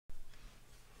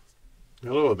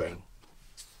Hello there.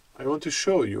 I want to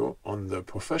show you on the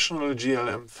professional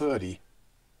GLM30.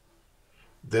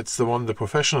 That's the one, the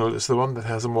professional is the one that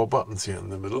has more buttons here in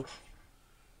the middle.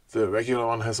 The regular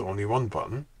one has only one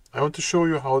button. I want to show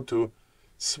you how to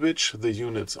switch the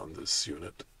units on this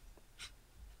unit.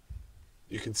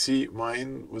 You can see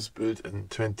mine was built in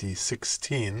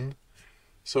 2016,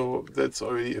 so that's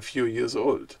already a few years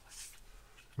old.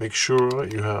 Make sure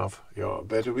you have your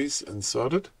batteries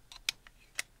inserted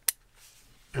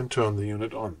and turn the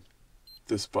unit on.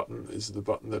 This button is the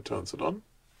button that turns it on.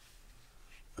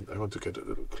 And I want to get a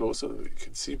little closer so you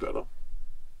can see better.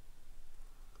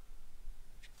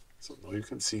 So now you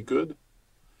can see good.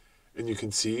 And you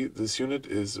can see this unit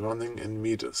is running in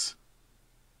meters.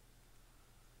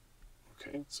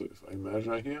 Okay, so if I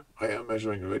measure here, I am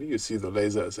measuring already. You see the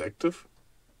laser is active.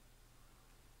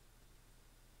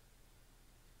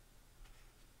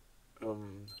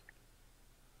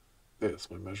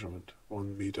 There's my measurement,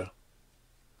 1 meter.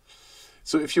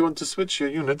 So if you want to switch your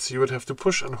units, you would have to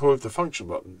push and hold the function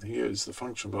button. Here is the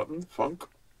function button, func.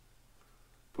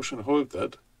 Push and hold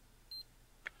that.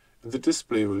 And the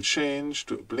display will change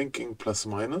to a blinking plus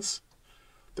minus.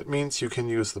 That means you can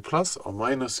use the plus or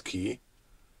minus key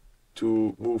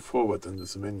to move forward in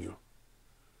this menu.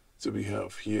 So we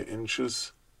have here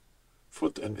inches,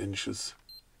 foot and inches,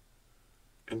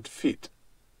 and feet.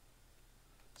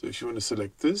 So if you want to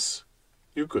select this,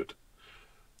 you're good.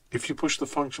 If you push the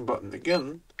function button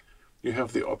again, you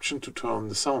have the option to turn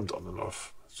the sound on and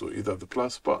off. So either the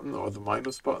plus button or the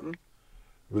minus button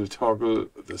will toggle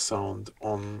the sound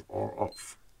on or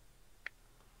off.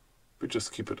 We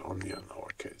just keep it on here in our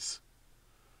case.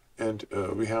 And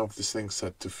we have this thing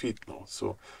set to feet now.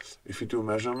 So if you do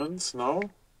measurements now,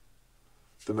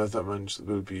 the measurements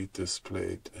will be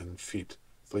displayed in feet,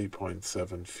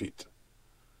 3.7 feet.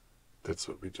 That's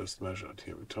what we just measured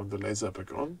here. We turn the laser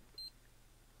back on.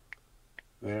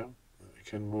 There, you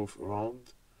can move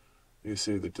around. You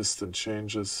see the distance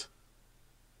changes.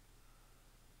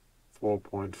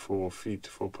 4.4 feet,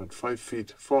 4.5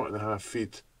 feet, 4.5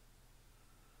 feet.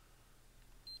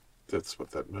 That's what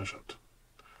that measured.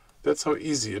 That's how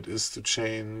easy it is to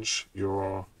change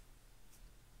your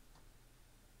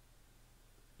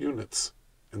units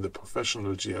in the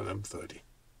professional GLM30.